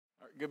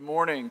Good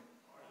morning.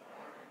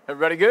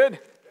 Everybody good?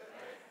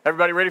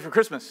 Everybody ready for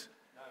Christmas?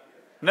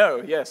 No,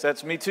 yes,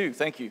 that's me too.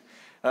 Thank you.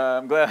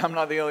 I'm glad I'm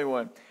not the only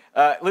one.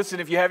 Listen,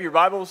 if you have your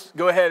Bibles,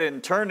 go ahead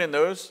and turn in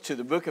those to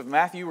the book of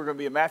Matthew. We're going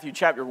to be in Matthew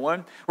chapter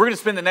 1. We're going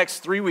to spend the next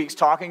 3 weeks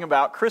talking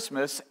about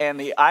Christmas and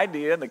the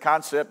idea and the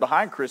concept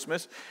behind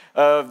Christmas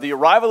of the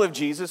arrival of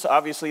Jesus,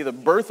 obviously the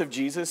birth of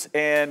Jesus,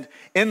 and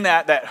in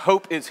that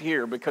hope is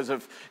here because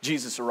of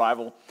Jesus'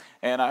 arrival.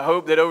 And I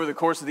hope that over the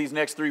course of these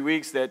next 3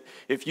 weeks that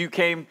if you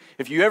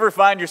ever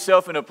find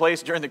yourself in a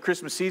place during the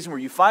Christmas season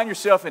where you find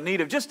yourself in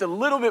need of just a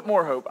little bit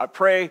more hope, I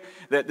pray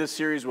that this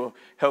series will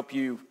help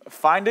you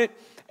find it.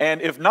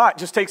 And if not,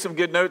 just take some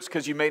good notes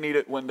because you may need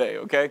it one day,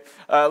 okay?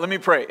 Let me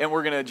pray, and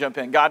we're going to jump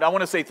in. God, I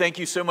want to say thank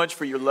you so much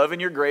for your love and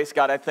your grace.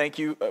 God, I thank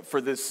you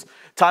for this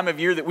time of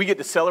year that we get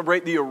to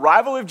celebrate the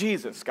arrival of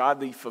Jesus.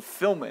 God, the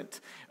fulfillment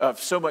of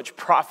so much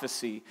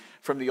prophecy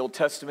from the Old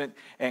Testament.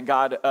 And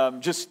God,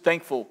 just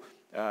thankful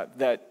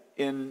that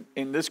in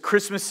this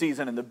Christmas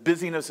season and the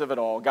busyness of it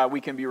all, God, we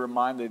can be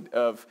reminded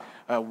of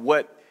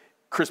what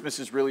Christmas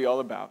is really all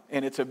about.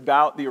 And it's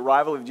about the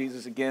arrival of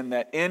Jesus again,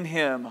 that in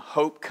him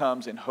hope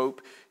comes and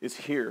hope is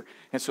here.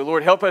 And so,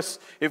 Lord, help us,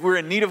 if we're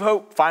in need of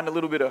hope, find a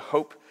little bit of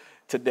hope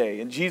today.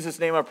 In Jesus'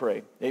 name I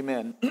pray.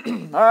 Amen.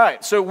 All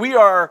right, so we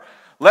are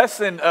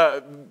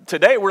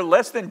today we're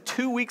less than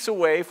 2 weeks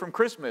away from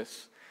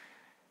Christmas.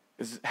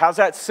 How's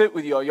that sit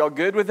with y'all? Y'all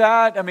good with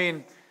that? I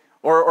mean,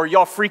 or are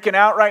y'all freaking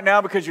out right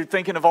now because you're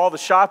thinking of all the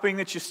shopping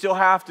that you still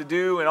have to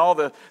do and all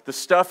the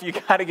stuff you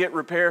got to get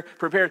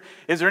prepared?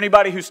 Is there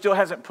anybody who still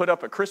hasn't put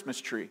up a Christmas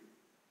tree?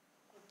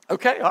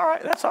 Okay, all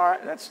right, that's all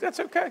right. That's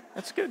okay.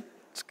 That's good.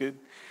 That's good.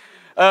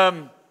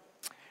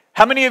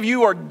 How many of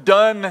you are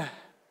done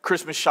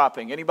Christmas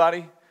shopping?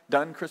 Anybody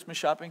done Christmas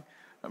shopping?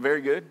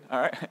 Very good. All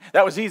right.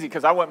 That was easy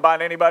because I wasn't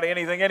buying anybody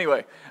anything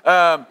anyway.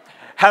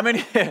 How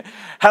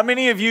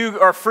many of you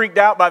are freaked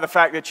out by the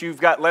fact that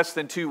you've got less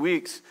than 2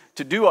 weeks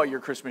to do all your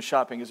Christmas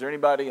shopping? Is there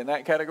anybody in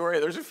that category?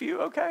 There's a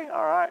few. Okay,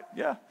 all right,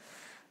 yeah,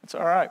 that's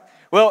all right.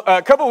 Well,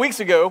 a couple weeks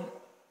ago,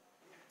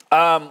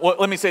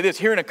 let me say this.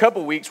 Here in a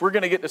couple weeks, we're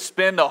going to get to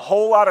spend a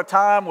whole lot of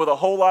time with a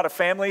whole lot of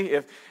family.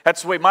 If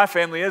that's the way my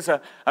family is,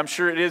 I'm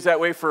sure it is that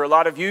way for a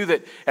lot of you,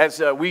 that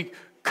as we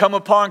come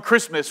upon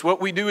Christmas,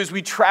 what we do is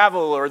we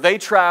travel or they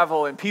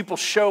travel and people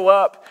show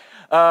up.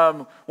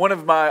 One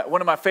of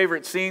my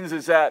favorite scenes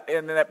is that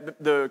in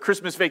the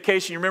Christmas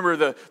Vacation, you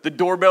remember the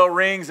doorbell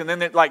rings and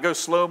then it like goes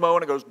slow-mo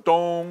and it goes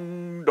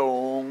dong,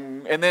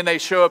 dong. And then they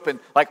show up and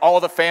like all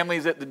the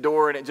family's at the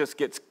door and it just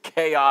gets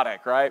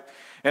chaotic, right?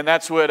 And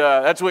that's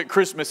what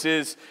Christmas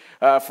is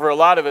for a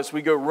lot of us.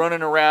 We go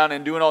running around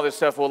and doing all this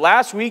stuff. Well,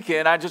 last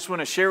weekend, I just want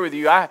to share with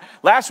you,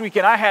 last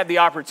weekend I had the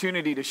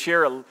opportunity to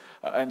share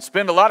and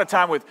spend a lot of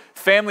time with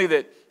family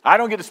that I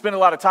don't get to spend a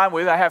lot of time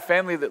with. I have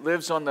family that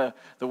lives on the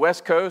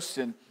West Coast,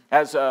 and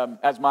as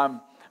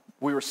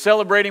we were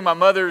celebrating my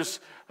mother's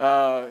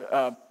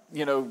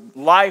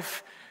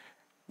life,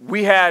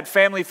 we had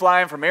family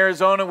flying from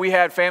Arizona, we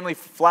had family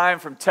flying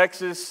from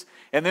Texas,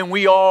 and then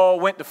we all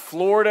went to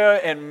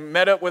Florida and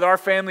met up with our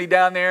family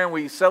down there, and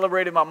we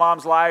celebrated my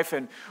mom's life,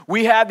 and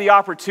we had the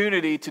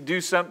opportunity to do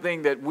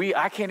something that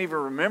I can't even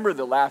remember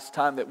the last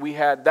time that we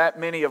had that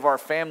many of our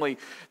family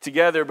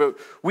together, but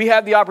we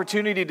had the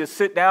opportunity to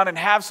sit down and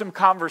have some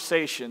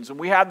conversations, and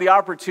we had the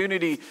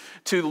opportunity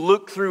to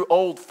look through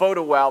old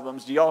photo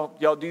albums. Do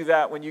y'all do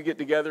that when you get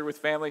together with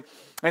family?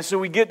 And so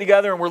we get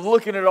together and we're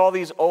looking at all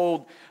these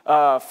old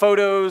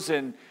photos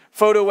and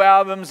photo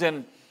albums,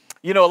 and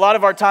you know, a lot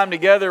of our time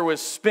together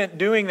was spent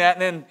doing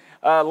that. And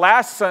then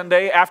last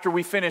Sunday, after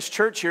we finished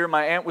church here,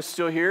 my aunt was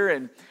still here,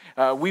 and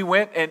we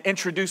went and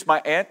introduced my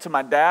aunt to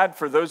my dad.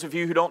 For those of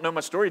you who don't know my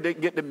story,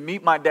 didn't get to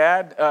meet my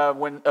dad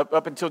when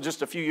up until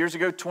just a few years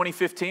ago,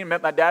 2015,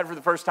 met my dad for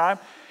the first time.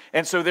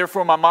 And so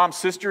therefore, my mom's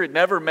sister had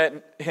never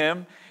met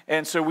him.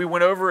 And so we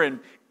went over and,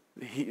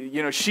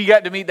 she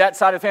got to meet that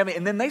side of the family.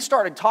 And then they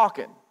started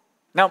talking.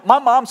 Now, my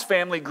mom's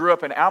family grew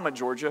up in Alma,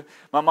 Georgia.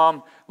 My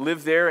mom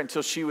lived there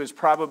until she was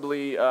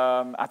probably,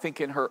 I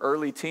think, in her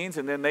early teens.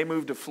 And then they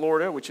moved to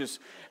Florida, which is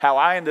how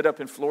I ended up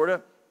in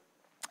Florida.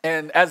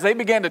 And as they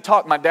began to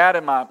talk, my dad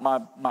and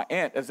my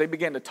aunt, as they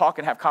began to talk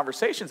and have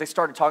conversations, they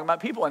started talking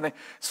about people. And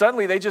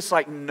suddenly they just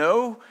like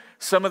know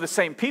some of the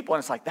same people. And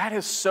it's like, that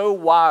is so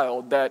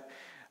wild that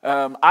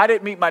I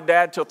didn't meet my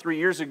dad till 3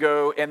 years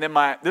ago, and then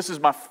this is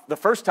the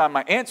first time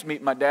my aunts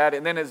meet my dad,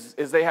 and then as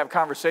they have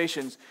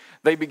conversations,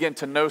 they begin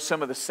to know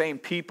some of the same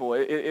people.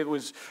 It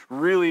was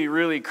really,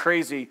 really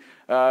crazy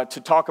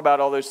to talk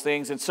about all those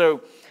things. And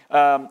so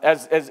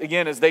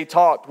as they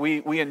talked,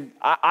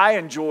 I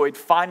enjoyed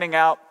finding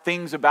out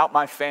things about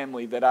my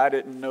family that I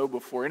didn't know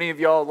before. Any of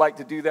y'all like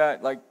to do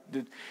that?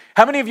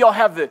 How many of y'all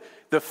have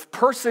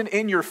person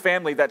in your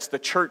family that's the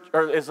church,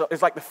 or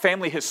is like the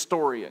family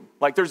historian.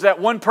 Like there's that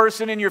one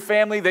person in your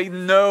family, they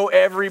know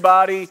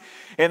everybody,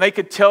 and they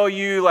could tell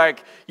you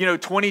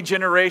 20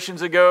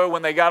 generations ago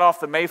when they got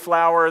off the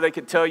Mayflower, they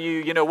could tell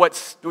you,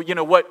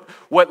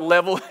 what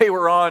level they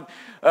were on.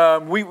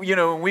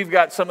 We've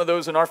got some of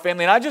those in our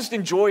family, and I just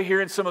enjoy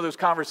hearing some of those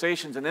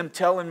conversations and them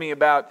telling me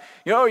about,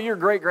 your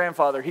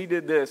great-grandfather, he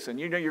did this, and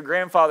your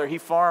grandfather, he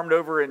farmed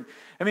over, and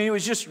I mean, it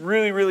was just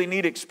really, really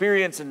neat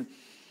experience. And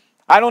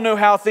I don't know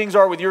how things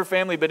are with your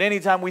family, but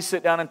anytime we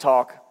sit down and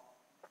talk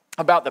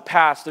about the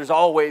past, there's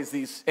always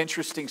these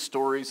interesting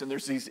stories, and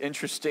there's these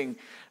interesting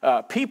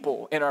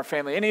people in our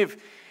family. Any of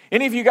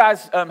you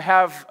guys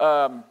have,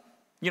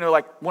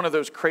 like one of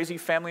those crazy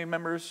family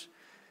members?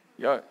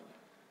 Yeah.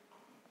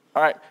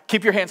 All right,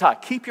 keep your hands high.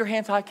 Keep your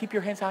hands high, keep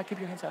your hands high, keep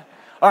your hands high.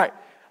 All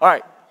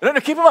right. No,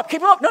 keep them up,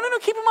 keep them up. No,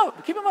 keep them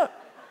up, keep them up.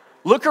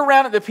 Look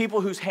around at the people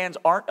whose hands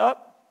aren't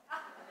up.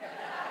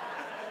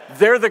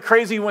 They're the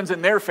crazy ones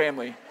in their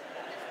family.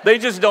 They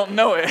just don't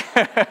know it,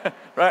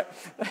 right?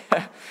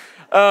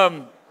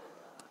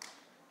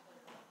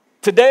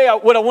 Today,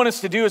 what I want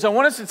us to do is I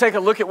want us to take a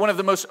look at one of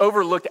the most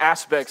overlooked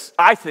aspects,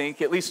 I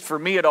think, at least for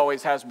me it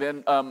always has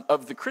been,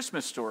 of the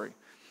Christmas story.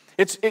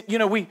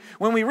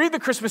 When we read the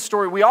Christmas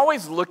story, we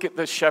always look at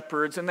the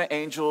shepherds and the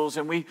angels,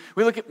 and we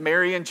look at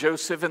Mary and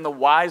Joseph and the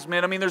wise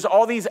men. I mean, there's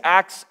all these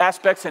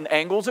aspects and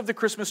angles of the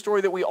Christmas story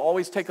that we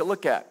always take a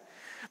look at.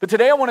 But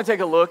today I want to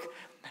take a look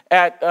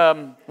at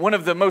one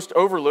of the most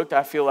overlooked,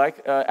 I feel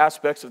like,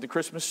 aspects of the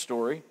Christmas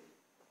story.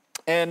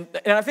 And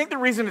I think the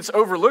reason it's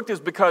overlooked is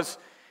because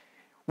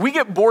we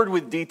get bored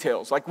with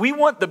details. Like, we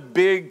want the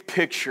big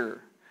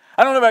picture.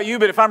 I don't know about you,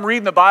 but if I'm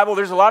reading the Bible,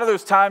 there's a lot of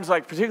those times,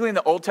 like particularly in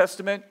the Old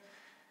Testament,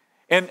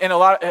 and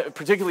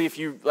particularly if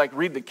you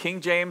read the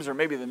King James or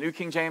maybe the New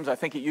King James, I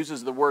think it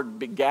uses the word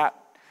begat.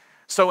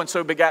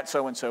 So-and-so begat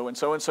so-and-so, and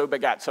so-and-so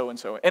begat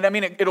so-and-so. And I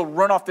mean, it'll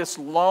run off this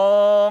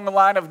long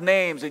line of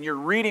names, and you're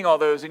reading all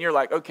those, and you're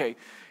like, okay,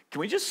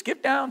 can we just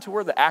skip down to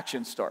where the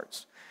action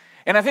starts?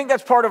 And I think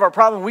that's part of our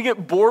problem. We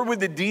get bored with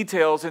the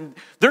details, and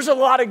there's a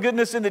lot of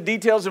goodness in the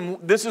details, and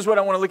this is what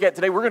I want to look at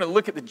today. We're going to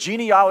look at the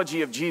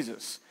genealogy of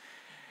Jesus.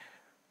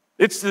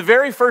 It's the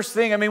very first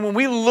thing. I mean, when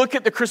we look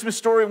at the Christmas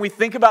story and we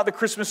think about the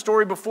Christmas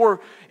story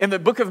in the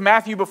book of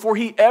Matthew, before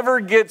he ever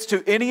gets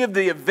to any of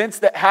the events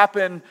that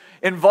happen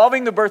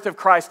involving the birth of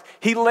Christ,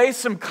 he lays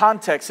some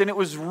context. And it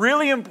was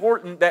really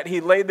important that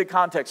he laid the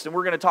context. And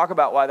we're going to talk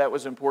about why that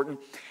was important.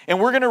 And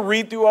we're going to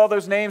read through all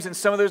those names. And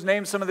some of those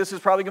names, some of this is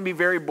probably going to be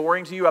very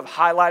boring to you. I've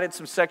highlighted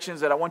some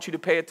sections that I want you to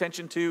pay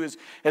attention to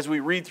as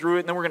we read through it.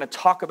 And then we're going to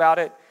talk about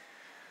it.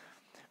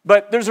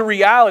 But there's a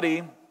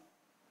reality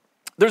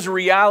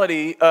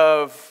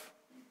of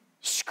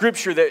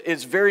Scripture that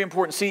is very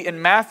important. See,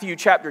 in Matthew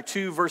chapter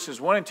 2, verses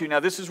 1 and 2,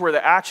 now this is where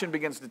the action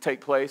begins to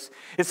take place.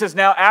 It says,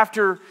 now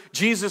after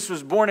Jesus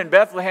was born in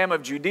Bethlehem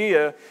of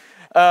Judea,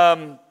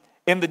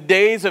 in the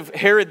days of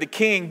Herod the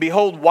king,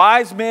 behold,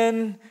 wise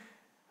men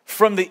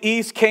from the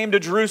east came to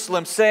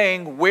Jerusalem,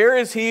 saying, where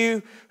is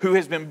he who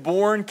has been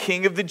born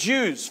King of the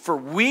Jews? For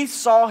we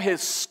saw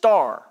his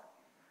star.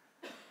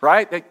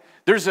 Right?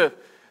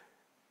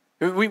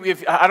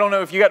 I don't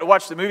know if you got to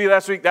watch the movie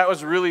last week. That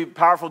was a really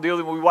powerful deal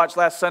that we watched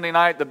last Sunday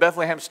night, the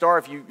Bethlehem Star.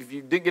 If you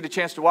didn't get a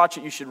chance to watch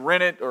it, you should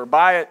rent it or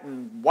buy it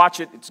and watch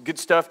it. It's good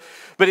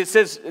stuff. But it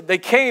says, they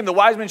came, the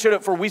wise men showed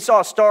up, for we saw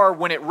a star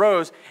when it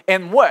rose,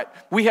 and what?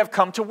 We have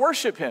come to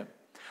worship him.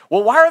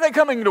 Well, why are they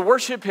coming to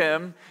worship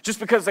him just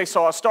because they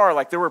saw a star?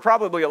 Like, there were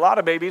probably a lot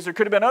of babies. There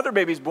could have been other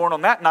babies born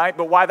on that night,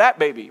 but why that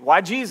baby?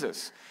 Why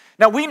Jesus?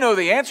 Now, we know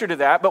the answer to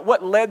that, but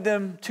what led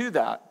them to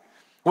that?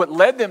 What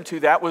led them to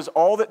that was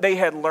all that they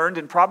had learned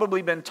and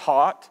probably been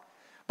taught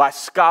by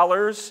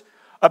scholars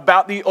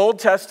about the Old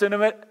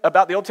Testament,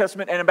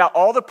 and about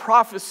all the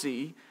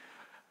prophecy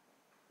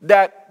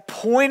that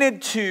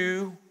pointed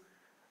to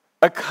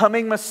a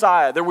coming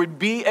Messiah. There would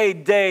be a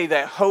day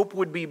that hope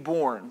would be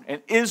born,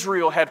 and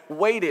Israel had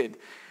waited,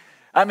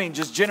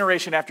 just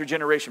generation after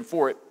generation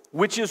for it,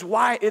 which is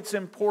why it's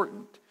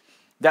important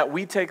that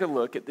we take a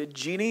look at the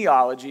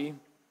genealogy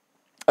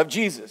of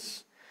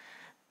Jesus.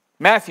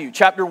 Matthew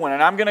chapter 1,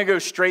 and I'm going to go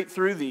straight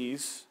through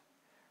these,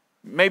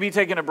 maybe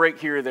taking a break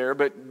here or there,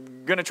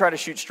 but going to try to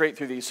shoot straight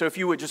through these. So if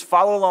you would just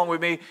follow along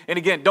with me, and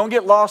again, don't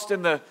get lost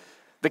in the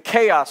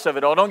chaos of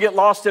it all. Don't get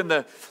lost in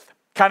the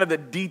kind of the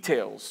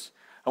details.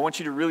 I want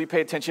you to really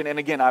pay attention, and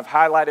again, I've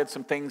highlighted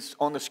some things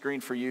on the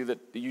screen for you that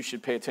you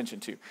should pay attention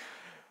to.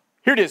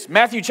 Here it is,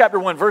 Matthew chapter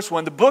 1, verse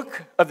 1, the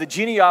book of the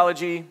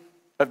genealogy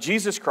of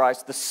Jesus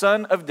Christ, the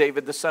son of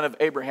David, the son of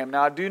Abraham.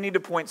 Now, I do need to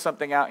point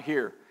something out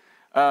here.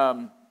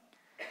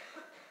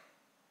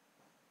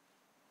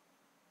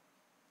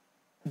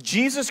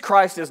 Jesus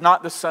Christ is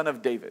not the son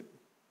of David.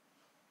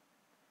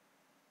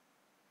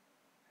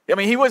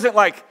 He wasn't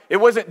it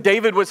wasn't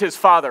David was his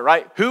father,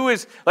 right? Who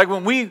is,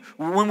 when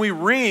we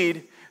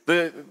read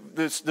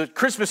the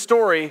Christmas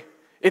story,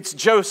 it's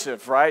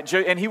Joseph, right?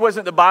 And he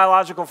wasn't the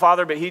biological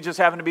father, but he just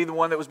happened to be the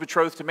one that was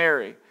betrothed to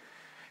Mary.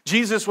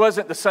 Jesus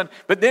wasn't the son,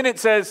 but then it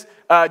says,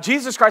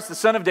 Jesus Christ, the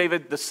son of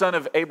David, the son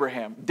of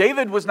Abraham.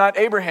 David was not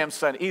Abraham's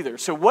son either.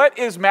 So what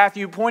is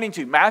Matthew pointing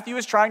to? Matthew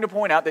is trying to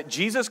point out that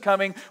Jesus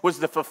coming was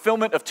the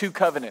fulfillment of two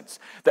covenants,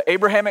 the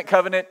Abrahamic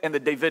covenant and the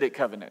Davidic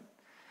covenant.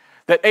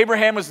 That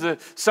Abraham was the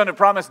son of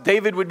promise,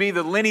 David would be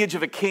the lineage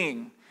of a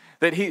king.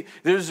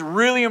 There's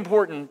really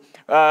important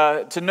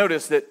to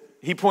notice that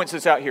he points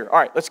this out here. All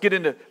right, let's get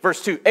into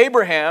verse 2.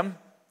 Abraham,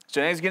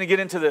 so now he's going to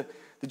get into the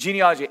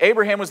genealogy.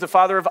 Abraham was the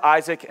father of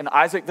Isaac, and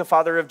Isaac the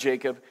father of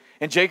Jacob,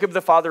 and Jacob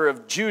the father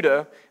of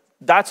Judah,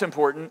 that's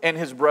important, and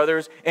his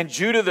brothers, and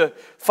Judah the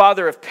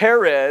father of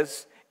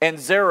Perez and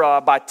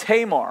Zerah by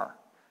Tamar.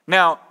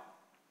 Now,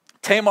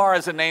 Tamar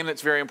is a name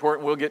that's very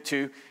important, we'll get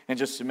to in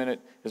just a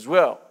minute as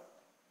well.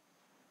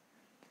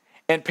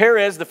 And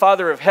Perez the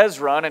father of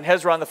Hezron, and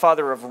Hezron the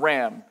father of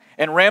Ram,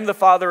 and Ram the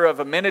father of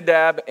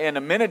Amminadab, and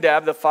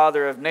Amminadab the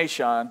father of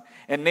Nahshon,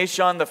 and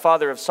Nahshon the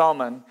father of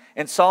Salmon,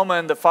 and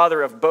Salmon the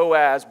father of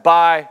Boaz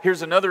by,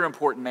 here's another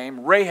important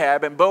name,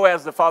 Rahab, and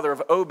Boaz the father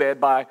of Obed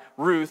by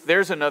Ruth,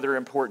 there's another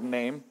important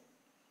name.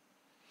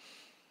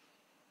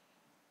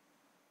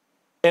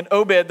 And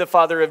Obed the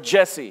father of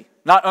Jesse,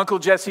 not Uncle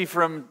Jesse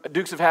from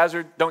Dukes of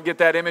Hazzard, don't get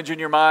that image in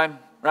your mind,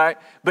 right?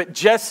 But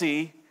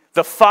Jesse,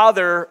 the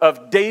father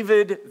of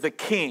David the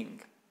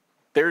king.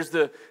 There's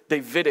the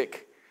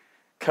Davidic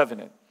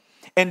covenant.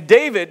 And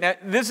David, now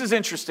this is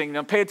interesting,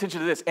 now pay attention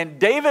to this. And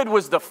David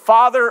was the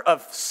father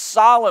of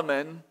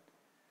Solomon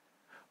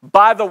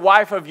by the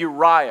wife of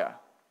Uriah.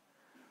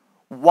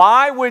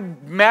 Why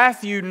would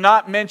Matthew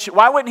not mention,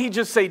 why wouldn't he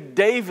just say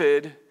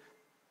David,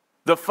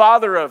 the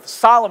father of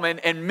Solomon,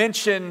 and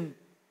mention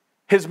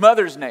his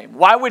mother's name?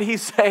 Why would he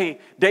say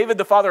David,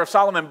 the father of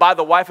Solomon by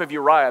the wife of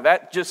Uriah?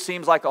 That just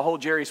seems like a whole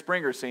Jerry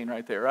Springer scene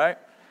right there, right?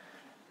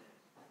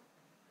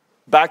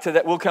 Back to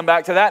that, we'll come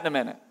back to that in a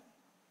minute.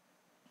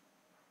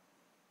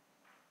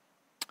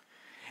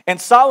 And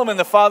Solomon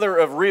the father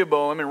of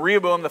Rehoboam, and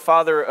Rehoboam the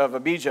father of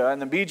Abijah,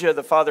 and Abijah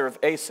the father of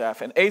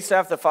Asaph, and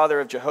Asaph the father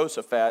of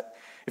Jehoshaphat.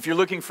 If you're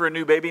looking for a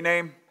new baby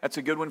name, that's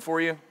a good one for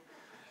you.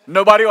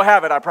 Nobody will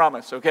have it, I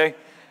promise, okay?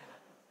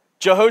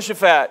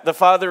 Jehoshaphat the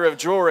father of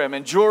Joram,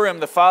 and Joram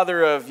the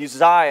father of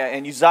Uzziah,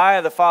 and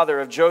Uzziah the father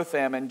of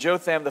Jotham, and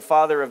Jotham the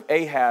father of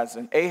Ahaz,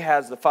 and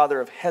Ahaz the father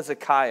of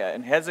Hezekiah,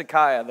 and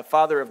Hezekiah the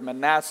father of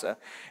Manasseh,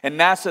 and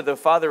Manasseh the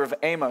father of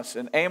Amos,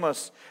 and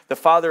Amos the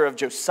father of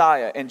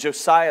Josiah, and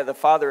Josiah the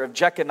father of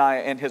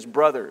Jeconiah and his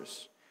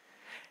brothers.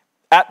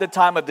 At the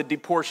time of the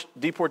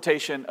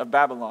deportation of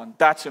Babylon,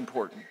 that's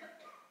important.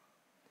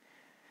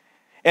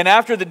 And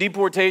after the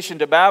deportation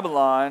to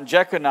Babylon,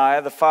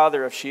 Jeconiah the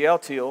father of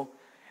Shealtiel,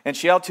 and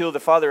Shealtiel the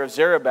father of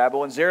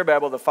Zerubbabel, and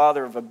Zerubbabel the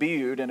father of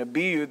Abiud, and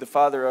Abiud the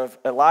father of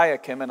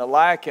Eliakim, and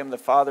Eliakim the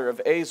father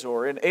of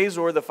Azor, and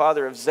Azor the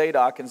father of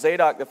Zadok, and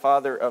Zadok the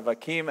father of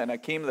Achim, and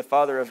Achim the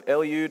father of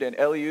Eliud, and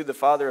Eliud the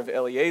father of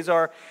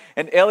Eleazar,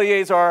 and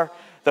Eleazar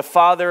the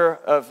father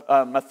of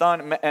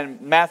Mathan, and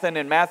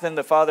Mathan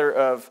the father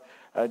of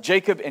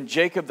Jacob, and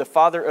Jacob the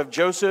father of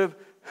Joseph,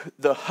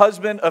 the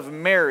husband of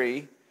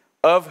Mary,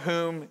 of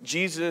whom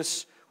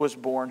Jesus was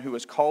born, who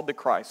was called the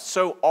Christ.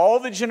 So all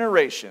the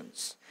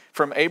generations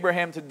from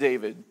Abraham to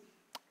David,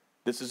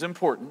 this is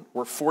important,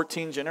 were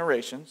 14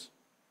 generations.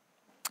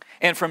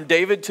 And from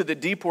David to the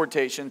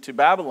deportation to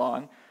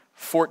Babylon,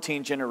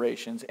 14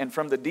 generations. And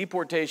from the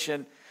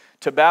deportation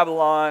to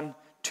Babylon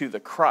to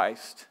the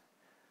Christ,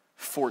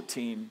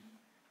 14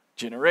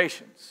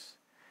 generations.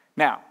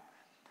 Now,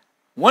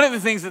 one of the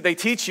things that they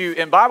teach you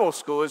in Bible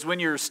school is when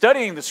you're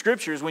studying the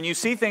scriptures, when you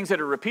see things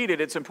that are repeated,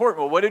 it's important.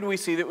 Well, what did we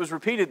see that was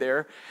repeated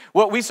there?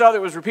 What we saw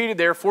that was repeated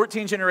there,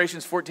 14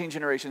 generations, 14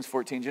 generations,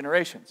 14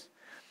 generations.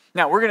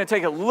 Now, we're going to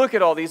take a look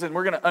at all these and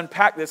we're going to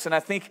unpack this. And I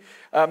think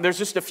there's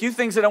just a few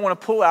things that I want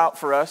to pull out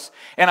for us.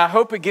 And I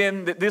hope,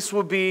 again, that this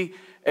will be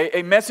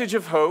a message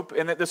of hope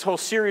and that this whole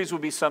series will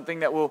be something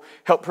that will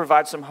help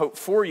provide some hope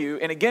for you.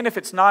 And again, if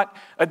it's not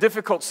a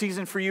difficult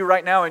season for you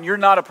right now and you're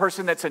not a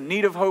person that's in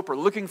need of hope or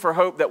looking for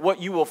hope, that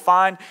what you will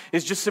find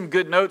is just some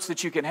good notes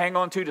that you can hang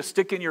on to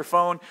stick in your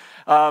phone,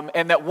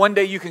 and that one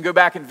day you can go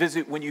back and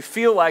visit when you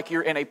feel like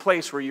you're in a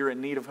place where you're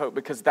in need of hope,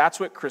 because that's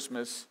what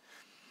Christmas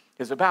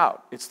is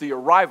about. It's the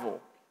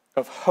arrival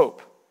of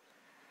hope.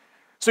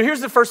 So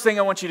here's the first thing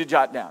I want you to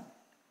jot down.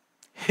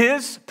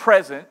 His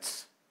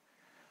presence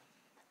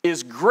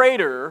is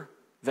greater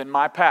than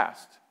my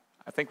past.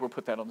 I think we'll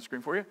put that on the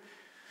screen for you.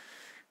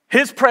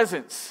 His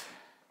presence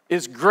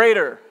is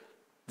greater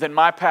than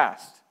my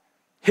past.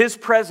 His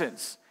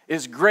presence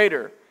is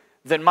greater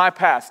than my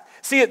past.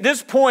 See, at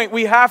this point,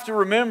 we have to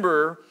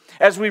remember,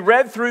 as we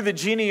read through the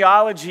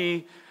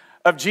genealogy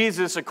of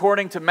Jesus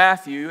according to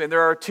Matthew, and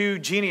there are two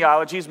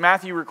genealogies.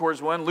 Matthew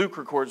records one, Luke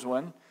records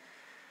one.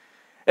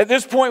 At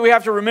this point, we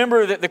have to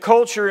remember that the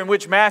culture in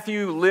which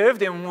Matthew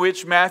lived, in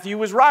which Matthew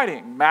was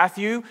writing.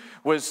 Matthew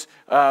was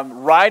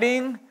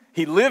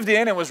he lived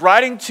in and was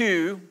writing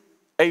to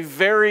a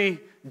very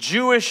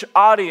Jewish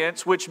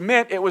audience, which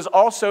meant it was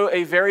also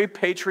a very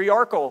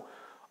patriarchal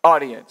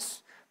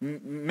audience.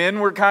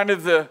 Men were kind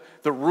of the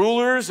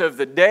rulers of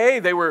the day.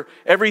 They were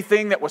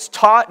everything that was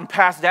taught and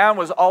passed down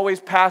was always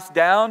passed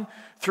down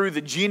through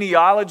the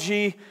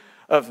genealogy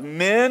of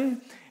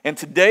men. And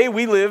today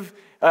we live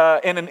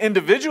in an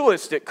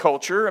individualistic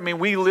culture. I mean,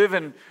 we live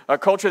in a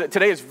culture that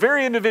today is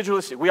very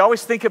individualistic. We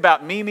always think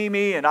about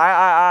me, and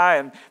I,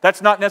 and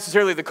that's not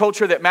necessarily the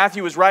culture that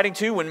Matthew was writing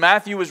to. When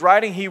Matthew was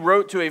writing, he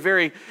wrote to a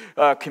very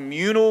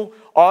communal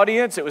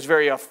audience. It was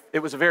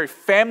a very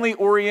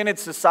family-oriented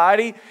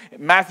society.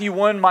 Matthew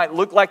 1 might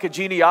look like a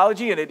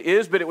genealogy, and it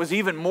is, but it was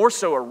even more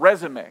so a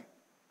resume.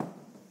 I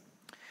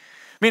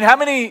mean, how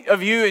many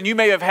of you, and you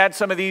may have had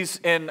some of these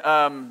in...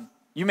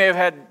 you may have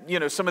had,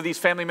 some of these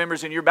family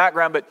members in your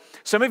background, but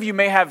some of you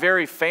may have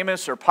very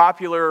famous or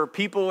popular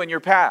people in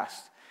your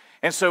past.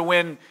 And so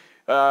when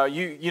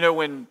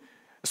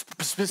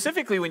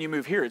specifically when you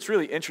move here, it's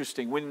really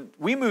interesting. When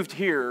we moved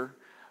here,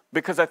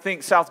 because I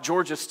think South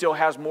Georgia still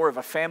has more of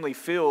a family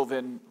feel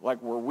than like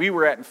where we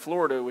were at in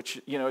Florida,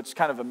 which, it's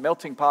kind of a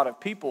melting pot of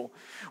people.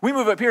 We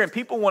move up here and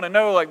people want to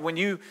know, like when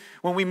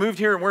we moved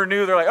here and we're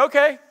new, they're like,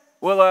 okay,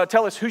 well,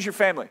 tell us, who's your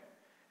family?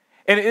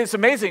 And it's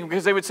amazing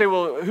because they would say,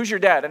 well, who's your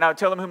dad? And I would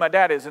tell them who my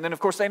dad is. And then,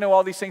 of course, they know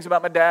all these things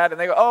about my dad. And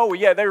they go, oh, well,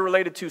 yeah, they're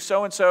related to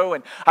so-and-so.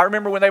 And I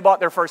remember when they bought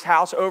their first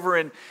house over.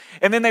 And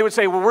then they would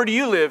say, well, where do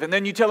you live? And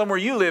then you tell them where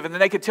you live. And then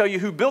they could tell you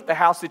who built the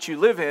house that you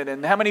live in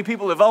and how many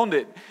people have owned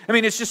it. I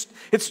mean,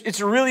 it's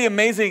a really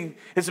amazing,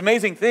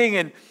 amazing thing.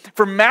 And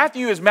for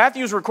Matthew, as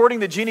Matthew is recording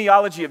the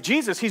genealogy of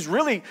Jesus, he's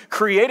really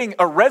creating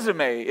a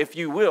resume, if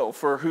you will,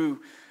 for who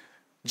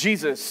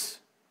Jesus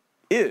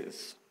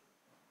is.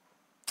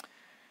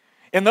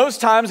 In those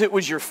times, it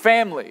was your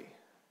family.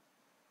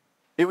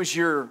 It was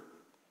your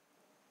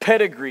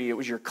pedigree. It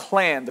was your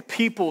clan, the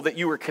people that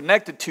you were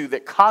connected to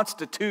that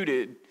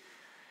constituted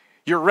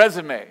your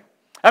resume.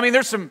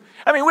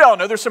 We all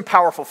know there's some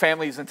powerful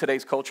families in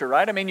today's culture,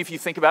 right? I mean, if you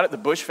think about it, the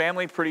Bush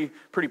family, pretty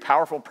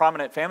powerful,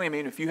 prominent family. I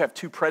mean, if you have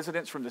two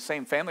presidents from the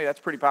same family, that's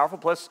pretty powerful,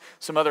 plus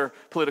some other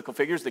political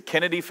figures. The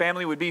Kennedy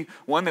family would be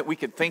one that we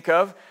could think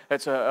of.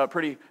 That's a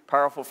pretty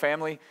powerful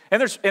family. And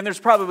there's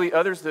probably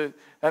others.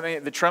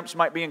 The Trumps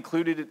might be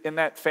included in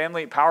that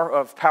family,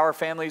 power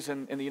families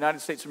in the United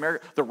States of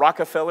America. The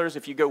Rockefellers,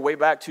 if you go way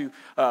back to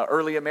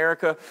early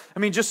America. I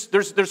mean, just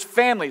there's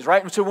families,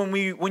 right? And so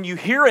when you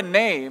hear a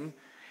name,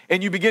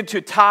 and you begin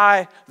to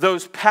tie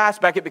those past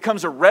back, it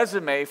becomes a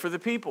resume for the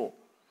people.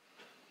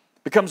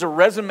 It becomes a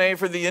resume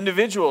for the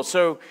individual.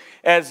 So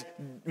as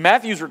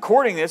Matthew's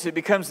recording this, it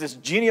becomes this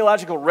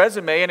genealogical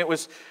resume, and it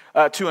was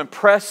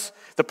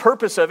the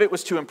purpose of it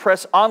was to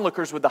impress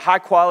onlookers with the high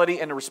quality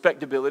and the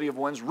respectability of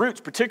one's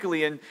roots,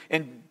 particularly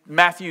in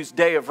Matthew's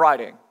day of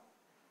writing.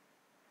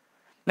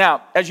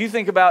 Now, as you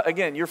think about,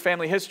 again, your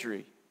family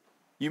history,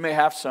 you may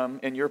have some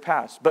in your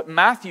past. But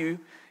Matthew,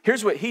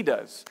 here's what he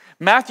does.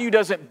 Matthew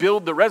doesn't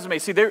build the resume.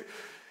 See,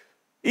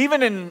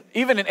 even in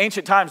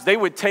ancient times, they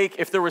would take,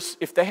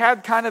 if they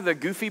had kind of the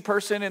goofy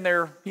person in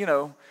their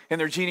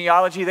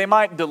genealogy, they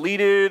might delete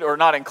it or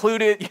not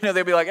include it.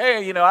 They'd be like,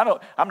 hey,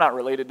 I'm not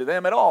related to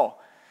them at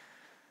all.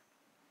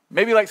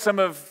 Maybe like some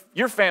of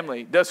your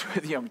family does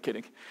with you. I'm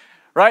kidding.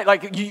 Right?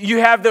 Like you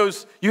have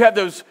those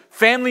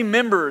family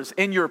members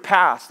in your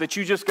past that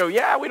you just go,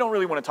 yeah, we don't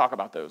really want to talk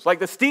about those. Like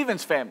the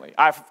Stevens family.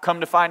 I've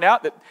come to find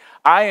out that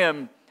I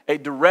am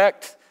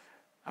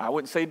I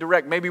wouldn't say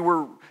direct, maybe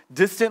we're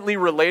distantly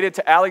related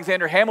to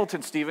Alexander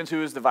Hamilton Stevens,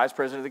 who is the vice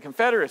president of the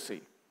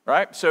Confederacy,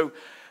 right? So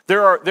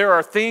there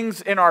are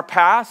things in our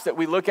past that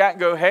we look at and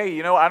go,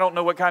 hey, I don't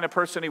know what kind of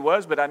person he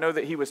was, but I know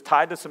that he was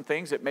tied to some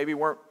things that maybe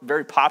weren't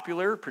very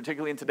popular,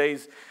 particularly in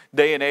today's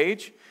day and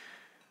age.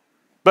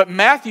 But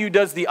Matthew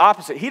does the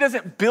opposite. He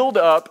doesn't build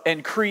up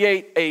and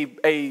create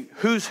a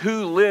who's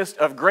who list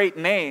of great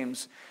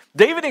names.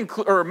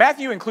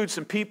 Matthew includes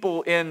some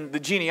people in the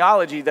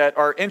genealogy that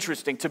are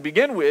interesting. To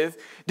begin with,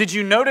 did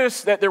you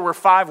notice that there were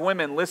 5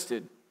 women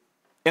listed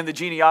in the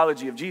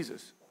genealogy of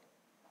Jesus?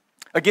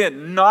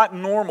 Again, not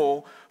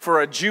normal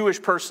for a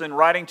Jewish person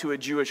writing to a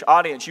Jewish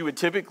audience. You would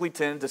typically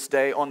tend to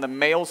stay on the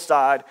male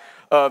side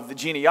of the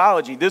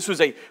genealogy. This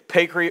was a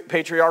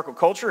patriarchal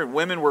culture, and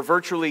women were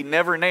virtually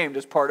never named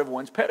as part of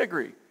one's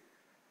pedigree.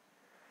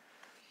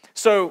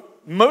 So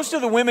most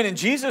of the women in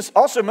Jesus'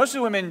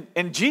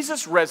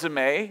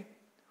 resume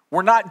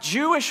were not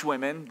Jewish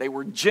women, they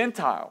were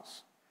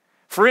Gentiles.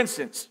 For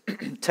instance,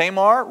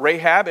 Tamar,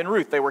 Rahab, and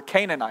Ruth, they were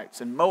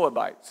Canaanites and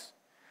Moabites,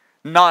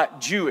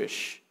 not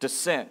Jewish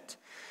descent.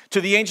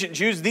 To the ancient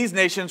Jews, these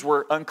nations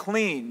were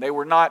unclean. They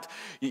were not,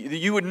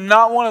 you would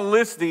not want to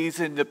list these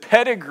in the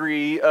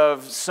pedigree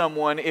of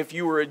someone if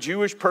you were a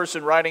Jewish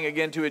person writing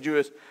again to a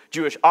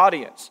Jewish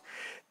audience.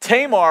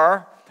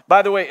 Tamar,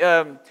 by the way,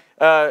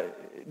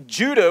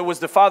 Judah was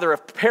the father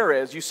of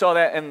Perez. You saw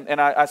that,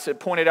 and I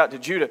pointed out to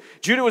Judah.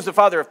 Judah was the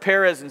father of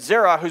Perez and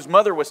Zerah, whose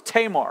mother was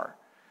Tamar.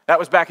 That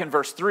was back in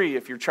verse 3,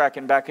 if you're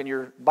tracking back in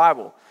your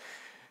Bible.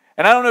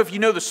 And I don't know if you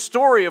know the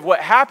story of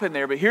what happened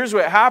there, but here's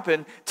what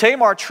happened.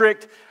 Tamar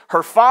tricked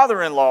her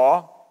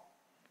father-in-law,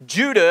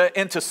 Judah,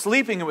 into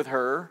sleeping with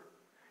her,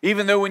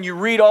 Even though when you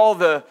read all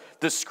the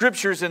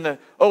scriptures in the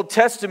Old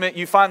Testament,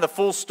 you find the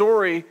full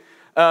story,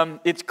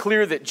 it's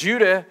clear that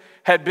Judah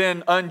had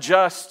been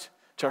unjust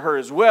to her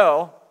as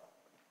well.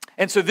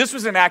 And so this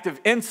was an act of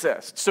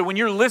incest. So when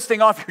you're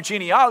listing off your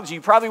genealogy,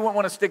 you probably wouldn't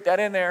want to stick that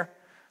in there,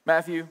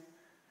 Matthew.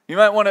 You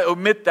might want to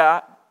omit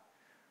that.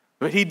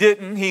 But he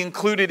didn't. He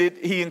included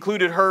it. He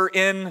included her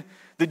in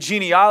the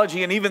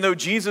genealogy. And even though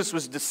Jesus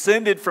was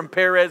descended from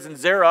Perez and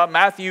Zerah,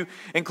 Matthew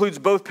includes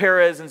both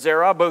Perez and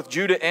Zerah, both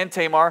Judah and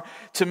Tamar,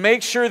 to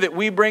make sure that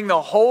we bring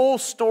the whole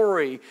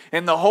story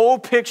and the whole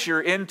picture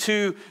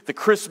into the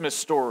Christmas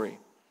story.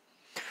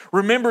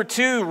 Remember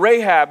too,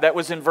 Rahab, that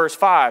was in verse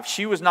 5.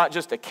 She was not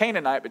just a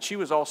Canaanite, but she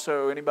was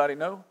also, anybody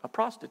know, a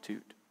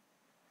prostitute.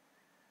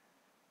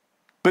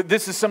 But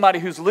this is somebody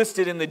who's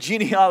listed in the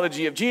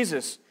genealogy of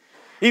Jesus.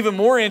 Even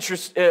more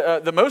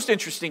the most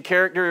interesting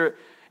character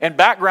and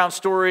background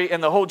story in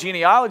the whole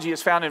genealogy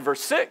is found in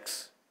verse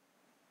 6.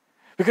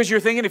 Because you're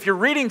thinking, if you're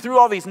reading through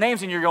all these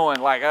names and you're going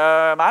like,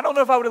 I don't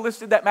know if I would have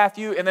listed that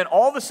Matthew. And then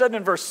all of a sudden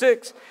in verse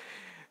 6,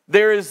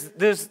 there is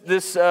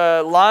this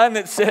line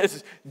that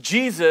says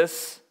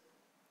Jesus.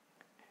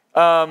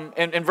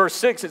 And in verse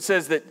 6, it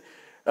says that,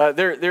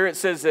 there it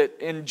says that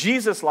in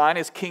Jesus' line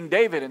is King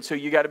David. And so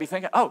you got to be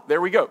thinking, oh, there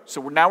we go.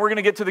 So now we're going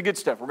to get to the good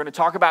stuff. We're going to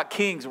talk about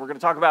kings. And we're going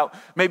to talk about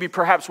maybe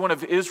perhaps one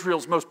of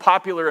Israel's most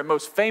popular and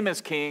most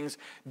famous kings,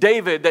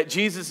 David, that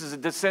Jesus is a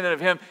descendant of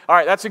him. All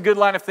right, that's a good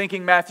line of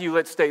thinking, Matthew.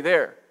 Let's stay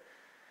there.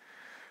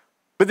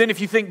 But then if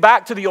you think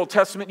back to the Old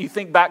Testament, you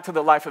think back to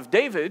the life of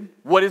David,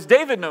 what is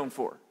David known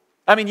for?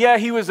 I mean, yeah,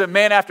 he was a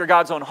man after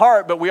God's own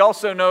heart, but we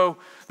also know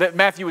that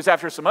Matthew was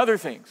after some other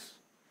things.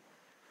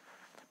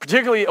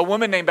 Particularly a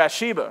woman named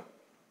Bathsheba,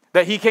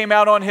 that he came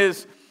out on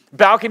his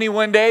balcony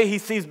one day. He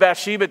sees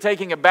Bathsheba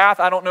taking a bath.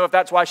 I don't know if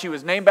that's why she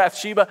was named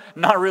Bathsheba.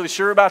 Not really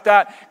sure about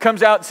that.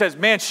 Comes out and says,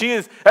 man,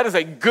 that is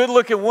a good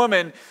looking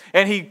woman.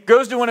 And he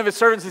goes to one of his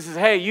servants and says,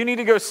 hey, you need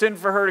to go send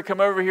for her to come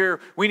over here.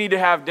 We need to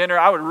have dinner.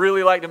 I would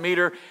really like to meet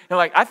her. And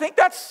like, I think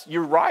that's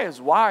Uriah's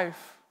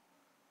wife.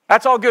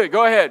 That's all good.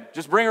 Go ahead.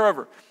 Just bring her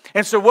over.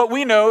 And so what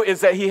we know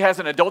is that he has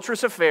an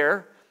adulterous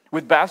affair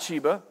with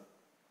Bathsheba.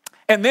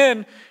 And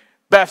then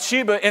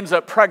Bathsheba ends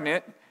up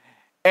pregnant,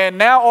 and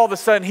now all of a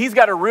sudden he's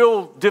got a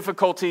real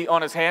difficulty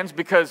on his hands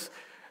because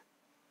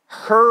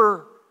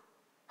her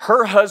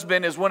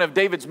husband is one of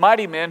David's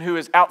mighty men who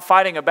is out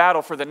fighting a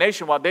battle for the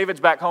nation while David's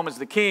back home as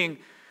the king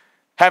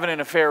having an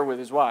affair with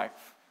his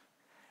wife.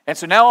 And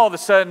so now all of a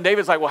sudden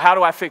David's like, well, how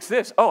do I fix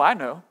this? Oh, I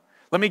know.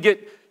 Let me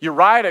get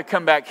Uriah to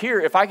come back here.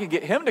 If I can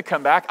get him to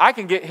come back, I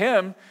can get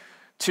him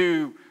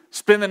to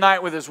spend the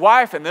night with his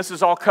wife, and this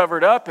is all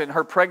covered up, and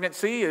her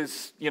pregnancy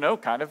is,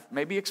 kind of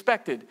maybe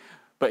expected.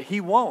 But he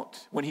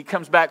won't. When he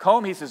comes back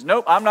home, he says,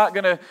 nope, I'm not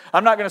gonna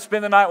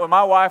spend the night with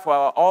my wife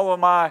while all of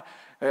my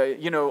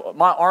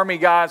army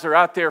guys are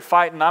out there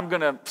fighting. I'm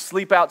gonna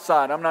sleep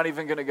outside. I'm not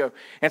even gonna go.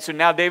 And so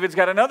now David's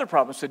got another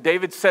problem. So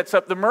David sets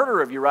up the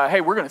murder of Uriah. Hey,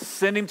 we're gonna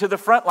send him to the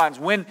front lines.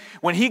 When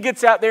he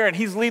gets out there and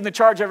he's leading the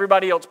charge,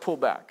 everybody else pull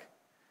back.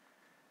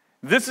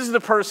 This is the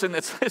person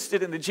that's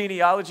listed in the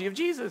genealogy of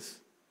Jesus.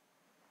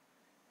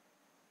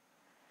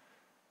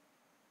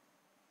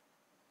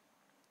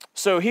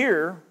 So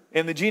here,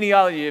 in the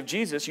genealogy of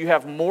Jesus, you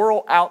have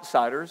moral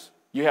outsiders,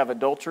 you have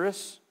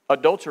adulterers,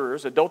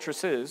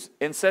 adulteresses,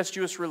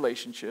 incestuous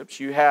relationships,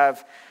 you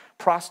have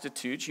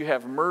prostitutes, you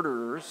have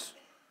murderers.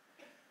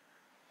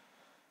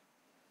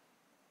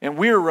 And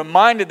we are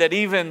reminded that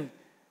even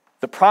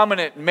the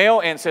prominent male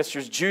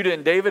ancestors, Judah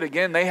and David,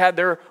 again, they had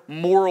their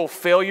moral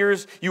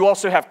failures. You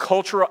also have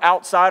cultural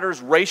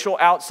outsiders, racial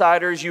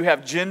outsiders. You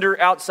have gender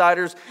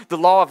outsiders. The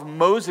law of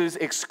Moses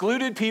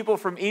excluded people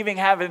from even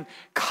having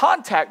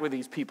contact with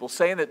these people,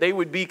 saying that they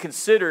would be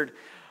considered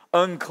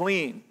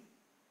unclean.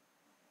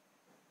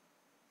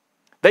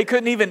 They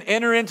couldn't even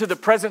enter into the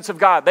presence of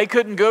God. They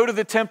couldn't go to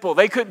the temple.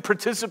 They couldn't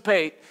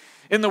participate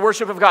in the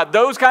worship of God.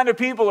 Those kind of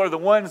people are the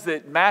ones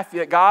that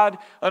God,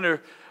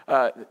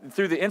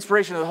 through the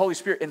inspiration of the Holy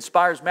Spirit,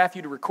 inspires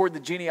Matthew to record the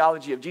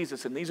genealogy of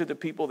Jesus, and these are the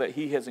people that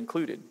he has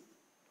included.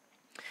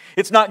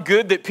 It's not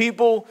good that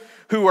people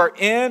who are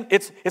in,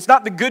 it's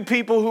not the good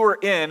people who are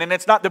in, and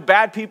it's not the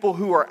bad people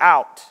who are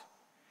out.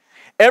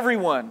 Every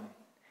one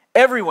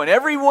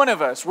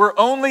of us, we're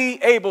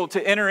only able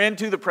to enter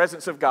into the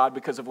presence of God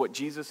because of what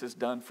Jesus has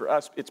done for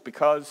us. It's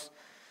because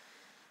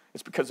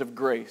of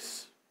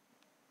grace.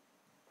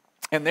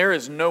 And there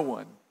is no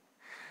one,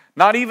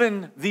 not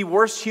even the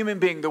worst human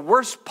being, the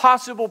worst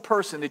possible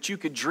person that you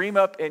could dream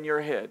up in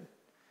your head,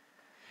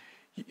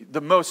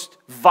 the most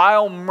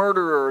vile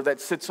murderer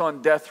that sits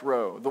on death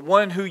row, the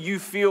one who you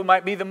feel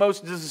might be the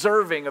most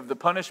deserving of the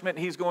punishment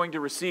he's going to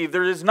receive.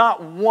 There is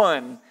not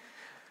one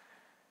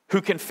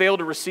who can fail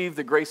to receive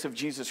the grace of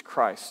Jesus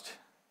Christ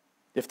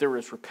if there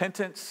is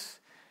repentance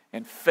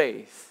and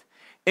faith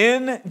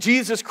in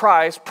Jesus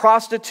Christ.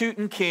 Prostitute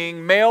and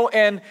king, male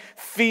and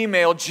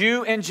female,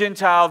 Jew and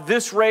Gentile,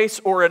 this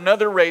race or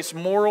another race,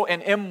 moral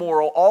and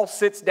immoral, all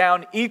sits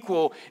down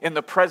equal in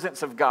the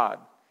presence of God.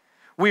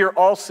 We are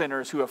all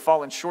sinners who have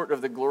fallen short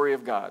of the glory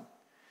of God.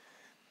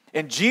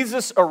 And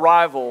Jesus'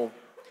 arrival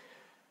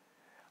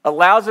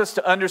allows us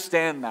to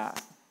understand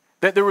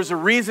that there was a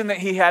reason that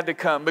he had to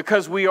come,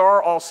 because we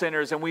are all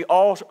sinners and we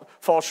all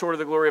fall short of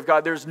the glory of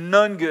God. There's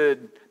none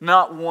good,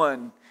 not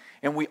one.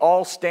 And we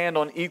all stand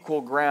on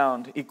equal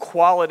ground,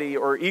 equality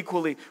or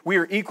equally. We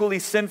are equally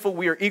sinful,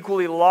 we are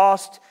equally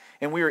lost,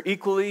 and we are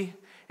equally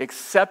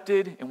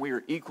accepted, and we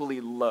are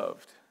equally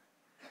loved,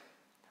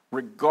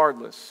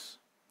 regardless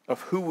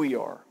of who we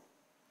are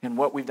and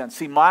what we've done.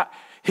 See,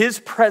 his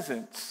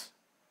presence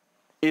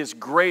is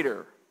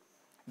greater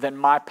than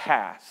my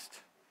past.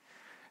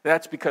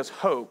 That's because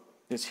hope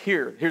is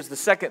here. Here's the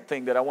second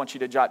thing that I want you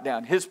to jot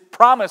down. His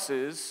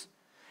promises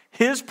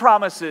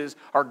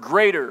are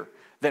greater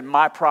than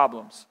my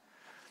problems.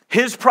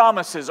 His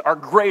promises are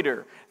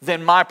greater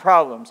than my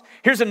problems.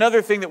 Here's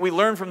another thing that we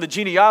learn from the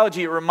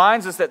genealogy. It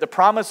reminds us that the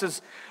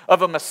promises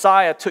of a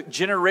Messiah took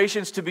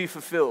generations to be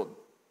fulfilled.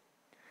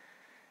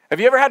 Have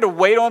you ever had to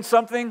wait on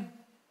something?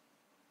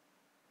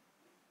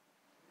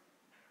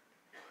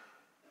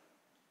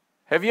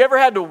 Have you ever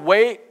had to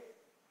wait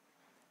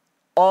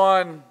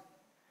on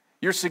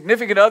your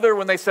significant other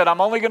when they said,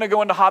 I'm only going to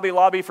go into Hobby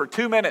Lobby for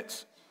 2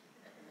 minutes?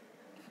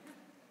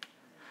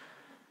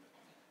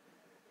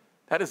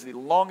 That is the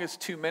longest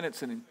 2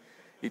 minutes in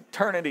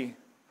eternity.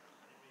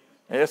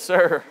 Yes,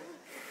 sir.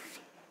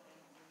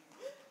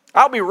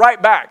 I'll be right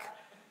back.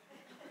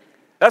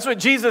 That's what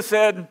Jesus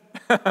said.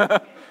 I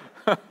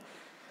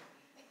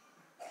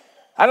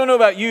don't know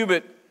about you,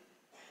 but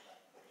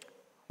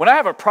when I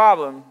have a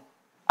problem,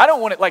 I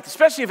don't want it, like,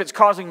 especially if it's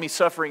causing me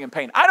suffering and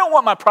pain. I don't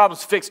want my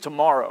problems fixed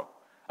tomorrow.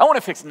 I want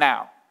it fixed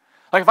now.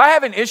 Like if I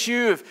have an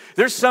issue, if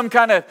there's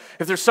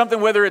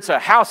something, whether it's a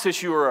house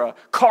issue or a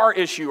car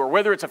issue or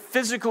whether it's a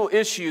physical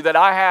issue that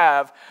I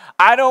have,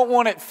 I don't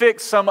want it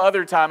fixed some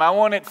other time. I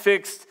want it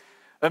fixed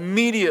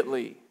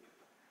immediately.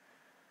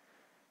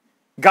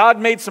 God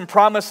made some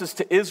promises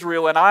to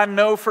Israel, and I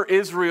know for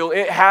Israel,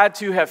 it had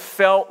to have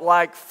felt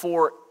like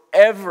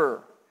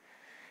forever.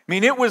 I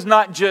mean, it was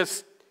not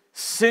just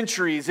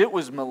centuries, it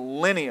was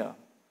millennia.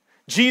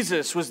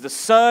 Jesus was the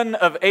son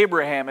of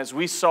Abraham, as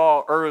we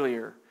saw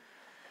earlier.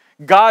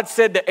 God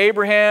said to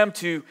Abraham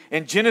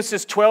in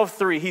Genesis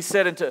 12:3, he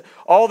said, unto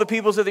all the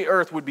peoples of the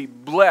earth would be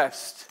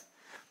blessed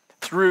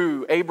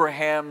through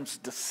Abraham's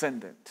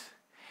descendant.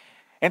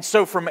 And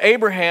so from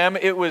Abraham,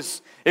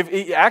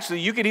 actually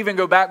you could even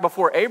go back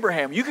before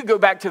Abraham. You could go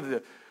back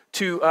to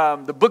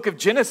the book of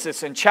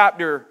Genesis in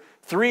chapter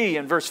 3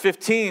 and verse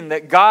 15,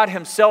 that God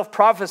himself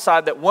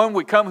prophesied that one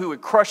would come who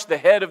would crush the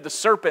head of the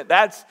serpent.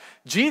 That's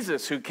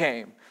Jesus who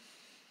came.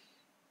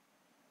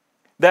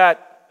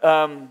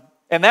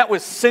 And that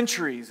was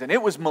centuries, and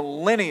it was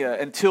millennia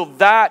until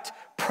that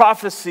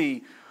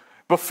prophecy,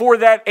 before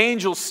that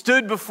angel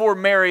stood before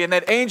Mary, and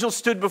that angel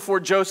stood before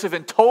Joseph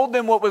and told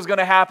them what was going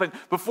to happen.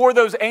 Before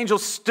those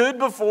angels stood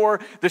before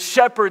the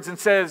shepherds and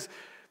says,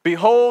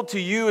 behold, to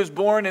you is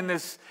born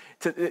this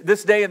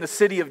day in the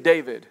city of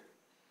David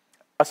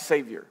a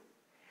Savior.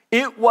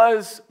 It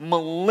was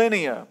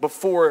millennia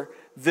before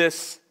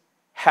this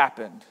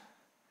happened.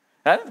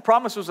 I think the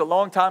promise was a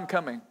long time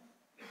coming.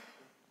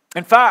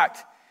 In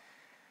fact,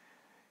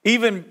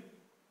 even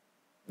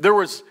there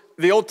was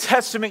the Old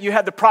Testament, you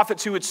had the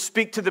prophets who would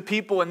speak to the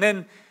people, and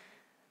then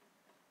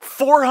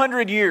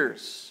 400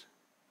 years,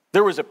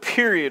 there was a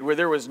period where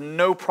there was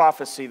no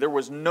prophecy, there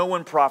was no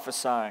one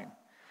prophesying,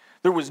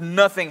 there was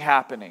nothing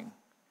happening.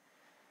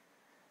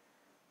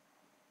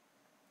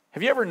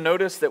 Have you ever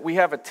noticed that we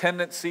have a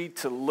tendency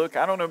to look,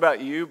 I don't know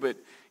about you, but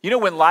you know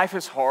when life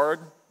is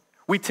hard,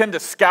 we tend to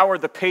scour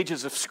the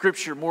pages of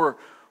Scripture more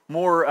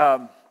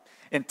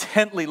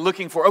intently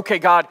looking for, okay,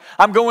 God,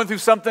 I'm going through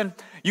something.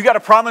 You got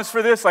a promise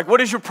for this? Like,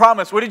 what is your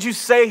promise? What did you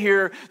say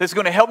here that's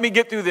going to help me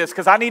get through this?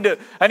 Because I need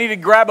to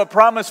grab a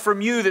promise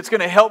from you that's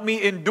going to help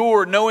me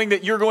endure, knowing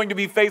that you're going to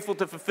be faithful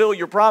to fulfill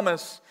your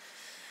promise.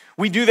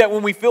 We do that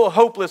when we feel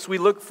hopeless. We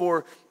look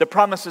for the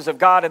promises of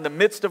God in the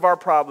midst of our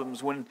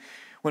problems. When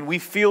we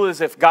feel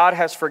as if God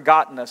has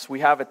forgotten us,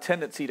 we have a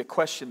tendency to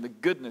question the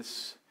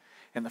goodness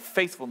and the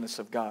faithfulness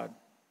of God.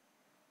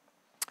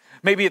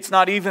 Maybe it's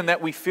not even that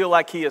we feel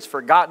like He has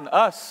forgotten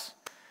us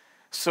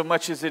so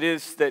much as it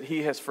is that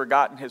He has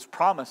forgotten His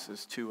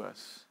promises to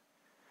us.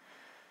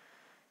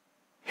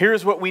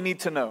 Here's what we need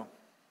to know.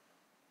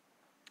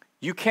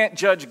 You can't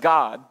judge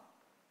God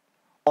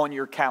on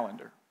your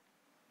calendar.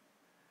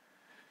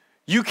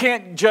 You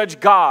can't judge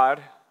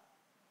God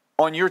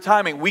on your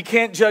timing. We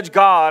can't judge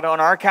God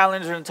on our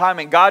calendar and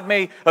timing. God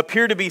may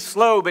appear to be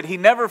slow, but He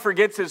never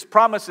forgets His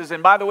promises.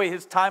 And by the way,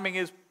 His timing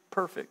is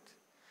perfect.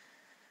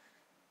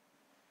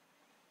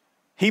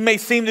 He may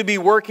seem to be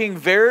working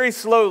very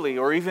slowly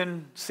or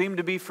even seem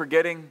to be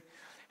forgetting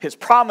His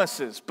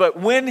promises. But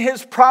when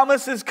His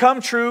promises come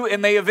true,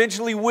 and they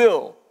eventually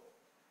will,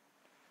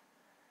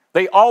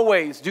 they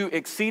always do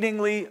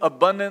exceedingly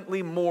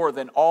abundantly more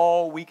than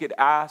all we could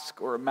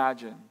ask or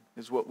imagine,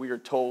 is what we are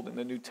told in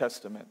the New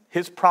Testament.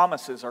 His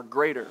promises are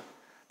greater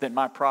than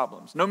my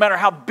problems. No matter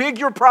how big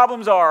your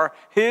problems are,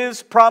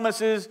 His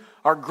promises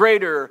are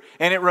greater.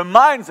 And it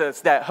reminds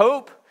us that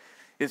hope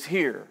is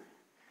here.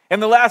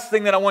 And the last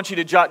thing that I want you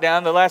to jot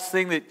down, the last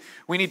thing that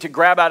we need to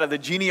grab out of the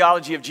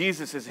genealogy of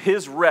Jesus is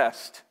his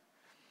rest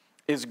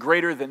is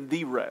greater than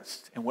the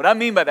rest. And what I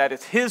mean by that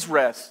is his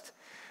rest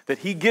that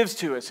he gives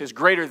to us is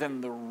greater than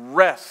the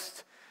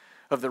rest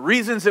of the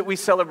reasons that we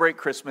celebrate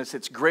Christmas.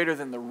 It's greater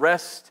than the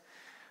rest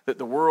that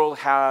the world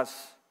has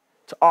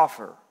to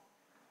offer.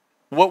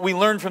 What we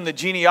learn from the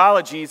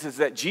genealogies is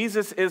that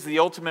Jesus is the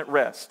ultimate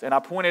rest. And I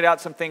pointed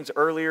out some things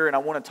earlier, and I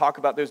want to talk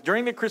about those.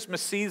 During the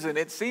Christmas season,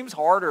 it seems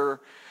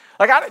harder.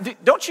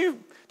 Don't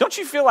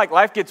you feel like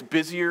life gets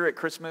busier at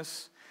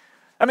Christmas?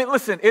 I mean,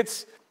 listen, we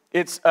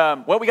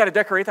got to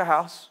decorate the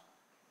house.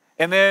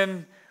 And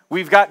then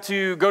we've got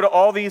to go to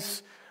all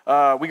these,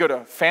 we go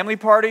to family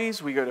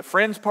parties, we go to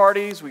friends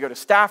parties, we go to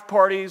staff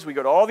parties, we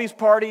go to all these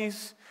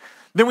parties.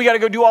 Then we got to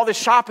go do all this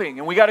shopping,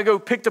 and we got to go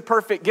pick the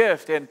perfect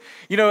gift. And,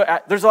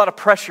 there's a lot of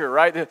pressure,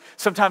 right?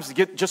 Sometimes to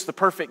get just the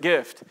perfect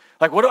gift.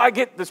 Like, what do I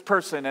get this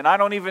person? And they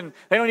don't even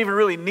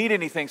really need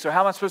anything. So how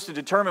am I supposed to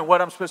determine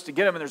what I'm supposed to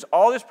get them? And there's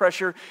all this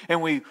pressure,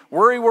 and we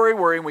worry,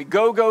 and we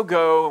go.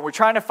 And we're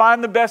trying to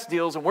find the best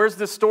deals. And where's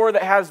the store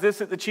that has this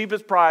at the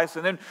cheapest price?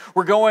 And then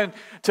we're going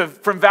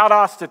from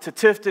Valdosta to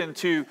Tifton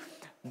to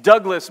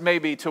Douglas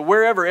maybe to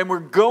wherever. And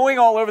we're going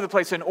all over the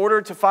place in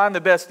order to find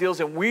the best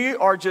deals. And we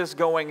are just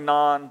going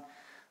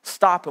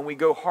non-stop, and we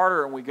go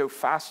harder and we go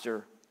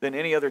faster than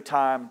any other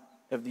time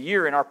of the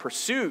year. And our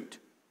pursuit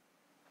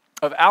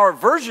of our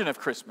version of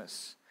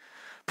Christmas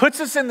puts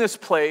us in this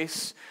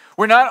place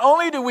where not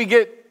only do we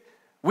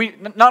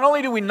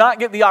not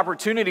get the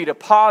opportunity to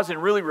pause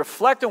and really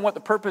reflect on what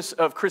the purpose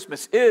of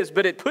Christmas is,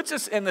 but it puts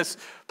us in this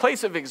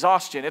place of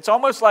exhaustion. It's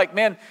almost like,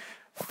 man,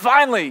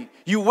 finally,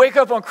 you wake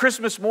up on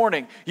Christmas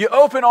morning, you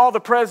open all the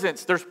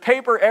presents, there's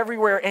paper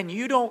everywhere, and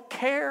you don't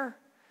care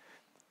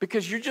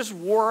because you're just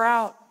wore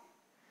out.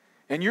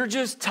 And you're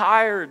just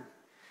tired,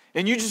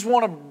 and you just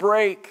want to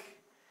break,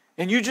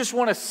 and you just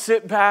want to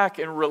sit back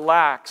and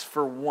relax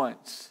for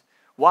once.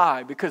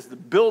 Why? Because the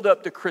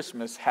build-up to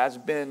Christmas has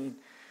been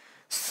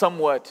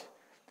somewhat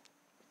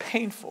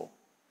painful.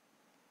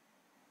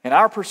 And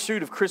our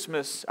pursuit of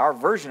Christmas, our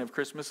version of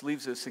Christmas,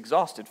 leaves us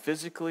exhausted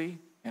physically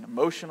and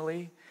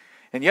emotionally.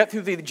 And yet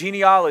through the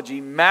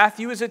genealogy,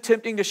 Matthew is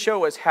attempting to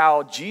show us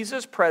how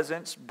Jesus'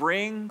 presence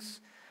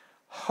brings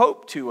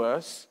hope to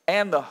us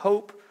and the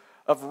hope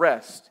of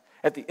rest.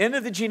 At the end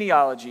of the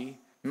genealogy,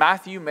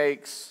 Matthew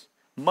makes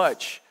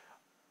much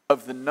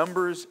of the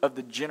numbers of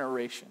the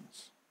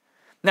generations.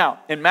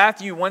 Now, in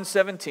Matthew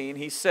 1:17,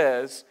 he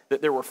says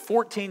that there were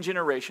 14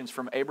 generations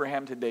from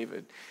Abraham to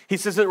David. He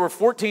says that there were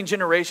 14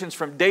 generations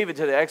from David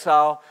to the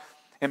exile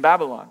in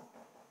Babylon.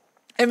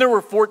 And there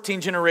were 14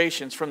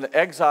 generations from the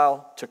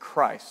exile to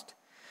Christ.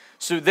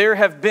 So there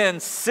have been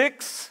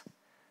 6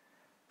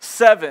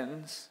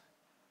 sevens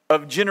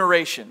of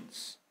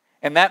generations.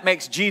 And that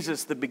makes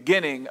Jesus the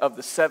beginning of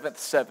the 7th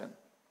seven.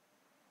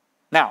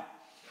 Now,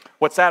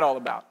 what's that all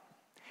about?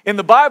 In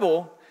the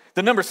Bible,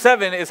 the number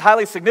 7 is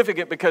highly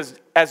significant because,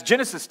 as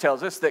Genesis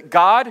tells us, that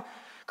God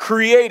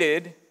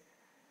created,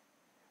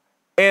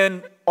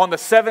 and on the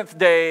 7th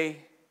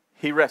day,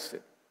 he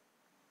rested.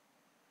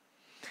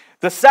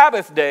 The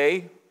Sabbath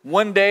day,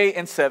 1 day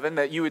and 7,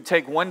 that you would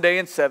take 1 day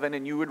and 7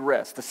 and you would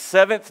rest. The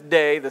 7th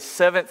day, the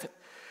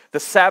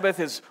Sabbath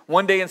is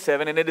 1 day and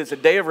 7, and it is a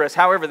day of rest.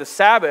 However, the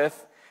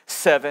Sabbath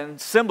 7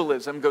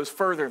 symbolism goes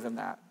further than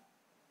that.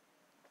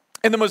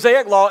 In the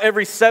Mosaic Law,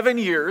 every 7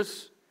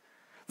 years,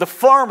 the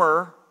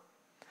farmer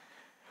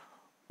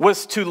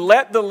was to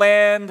let the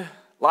land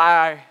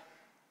lie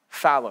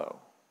fallow,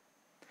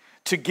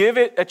 to give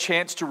it a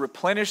chance to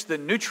replenish the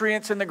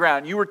nutrients in the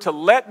ground. You were to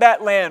let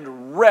that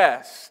land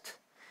rest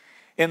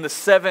in the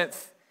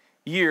 7th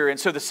year. And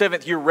so the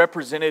 7th year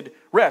represented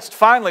rest.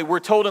 Finally, we're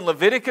told in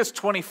Leviticus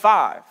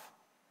 25.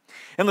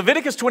 In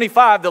Leviticus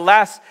 25,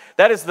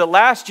 that is the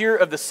last year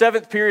of the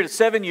 7th period of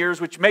 7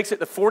 years, which makes it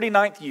the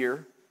 49th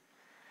year.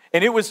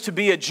 And it was to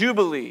be a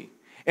jubilee.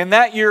 In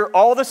that year,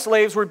 all the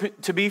slaves were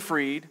to be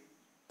freed.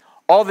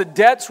 All the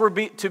debts were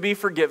to be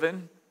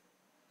forgiven.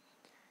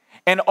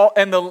 And all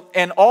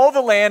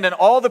the land and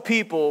all the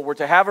people were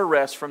to have a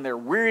rest from their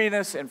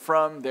weariness and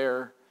from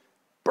their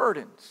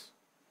burdens.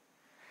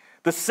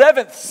 The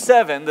 7th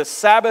seven, the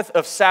Sabbath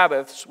of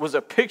Sabbaths, was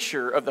a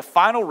picture of the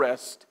final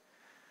rest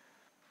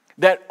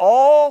that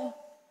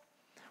all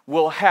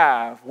will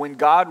have when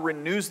God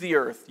renews the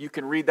earth. You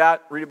can read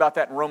about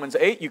that in Romans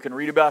 8. You can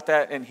read about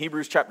that in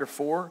Hebrews chapter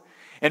 4.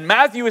 And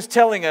Matthew is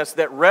telling us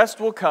that rest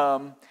will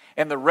come,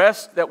 and the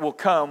rest that will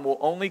come will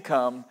only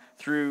come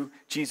through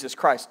Jesus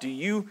Christ. Do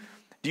you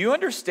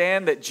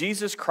understand that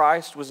Jesus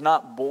Christ was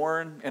not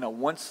born in a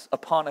once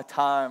upon a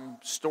time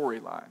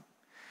storyline?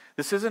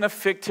 This isn't a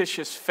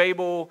fictitious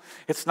fable.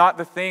 It's not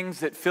the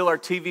things that fill our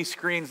TV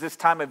screens this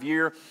time of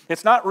year.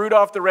 It's not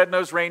Rudolph the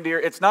Red-Nosed Reindeer.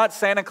 It's not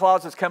Santa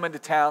Claus is coming to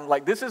town.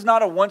 Like, this is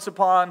not a once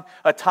upon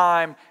a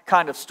time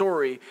kind of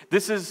story.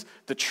 This is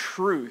the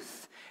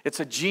truth. It's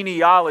a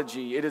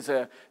genealogy. It is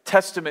a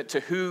testament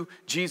to who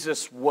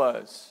Jesus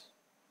was.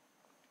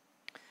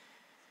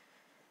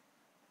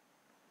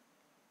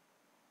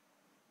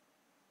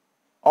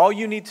 All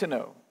you need to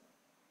know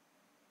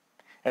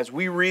as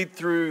we read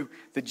through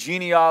the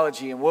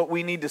genealogy and what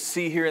we need to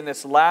see here in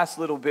this last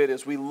little bit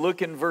as we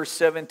look in verse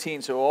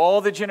 17. So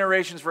all the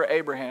generations for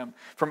Abraham,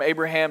 from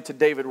Abraham to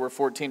David were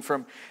 14.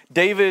 From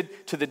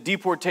David to the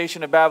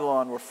deportation of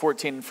Babylon were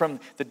 14. And from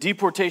the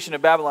deportation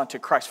of Babylon to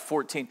Christ,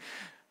 14.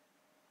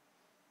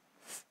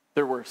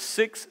 There were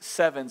 6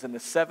 sevens, and the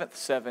 7th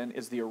 7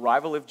 is the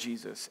arrival of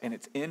Jesus. And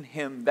it's in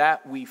him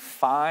that we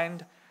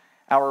find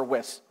our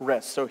rest.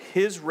 So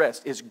his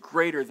rest is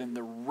greater than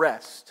the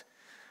rest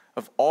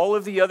of all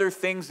of the other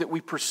things that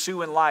we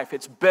pursue in life.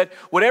 It's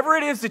whatever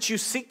it is that you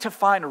seek to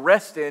find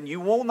rest in,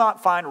 you will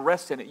not find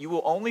rest in it. You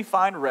will only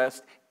find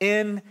rest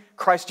in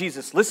Christ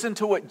Jesus. Listen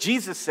to what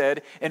Jesus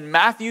said in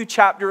Matthew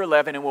chapter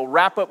 11, and we'll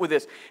wrap up with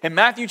this. In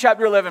Matthew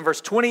chapter 11,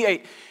 verse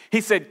 28, he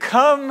said,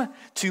 "Come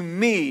to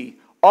me,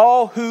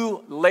 all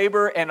who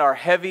labor and are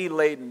heavy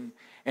laden,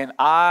 and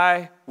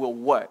I will"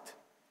 what?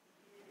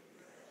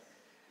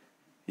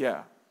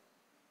 Yeah.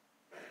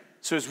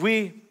 So as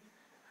we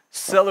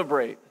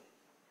celebrate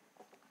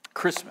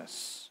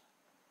Christmas,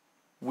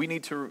 we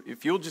need to,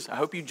 I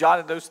hope you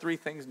jotted those 3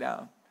 things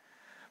down.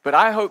 But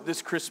I hope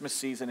this Christmas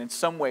season, in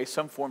some way,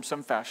 some form,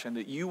 some fashion,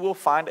 that you will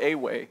find a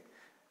way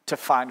to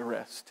find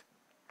rest.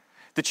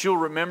 That you'll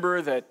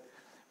remember that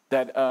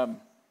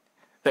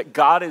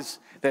God is,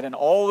 that in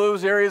all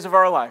those areas of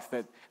our life,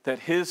 that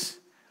His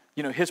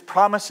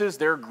promises,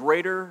 they're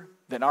greater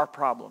than our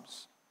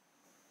problems.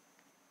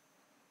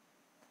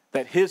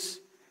 That His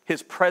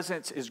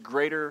presence is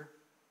greater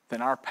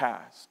than our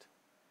past.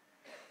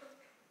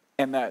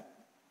 And that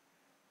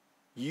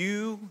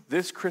you,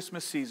 this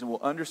Christmas season,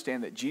 will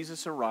understand that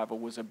Jesus' arrival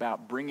was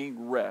about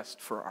bringing rest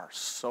for our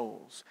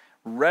souls,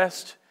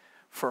 rest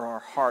for our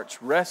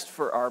hearts, rest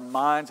for our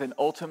minds, and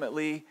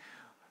ultimately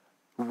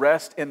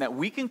rest in that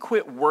we can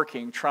quit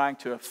working trying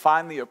to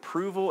find the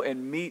approval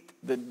and meet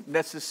the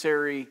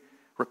necessary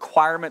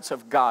requirements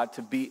of God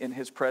to be in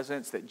His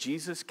presence, that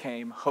Jesus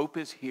came, hope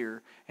is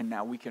here, and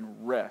now we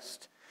can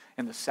rest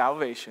in the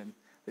salvation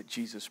that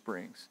Jesus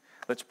brings.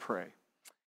 Let's pray.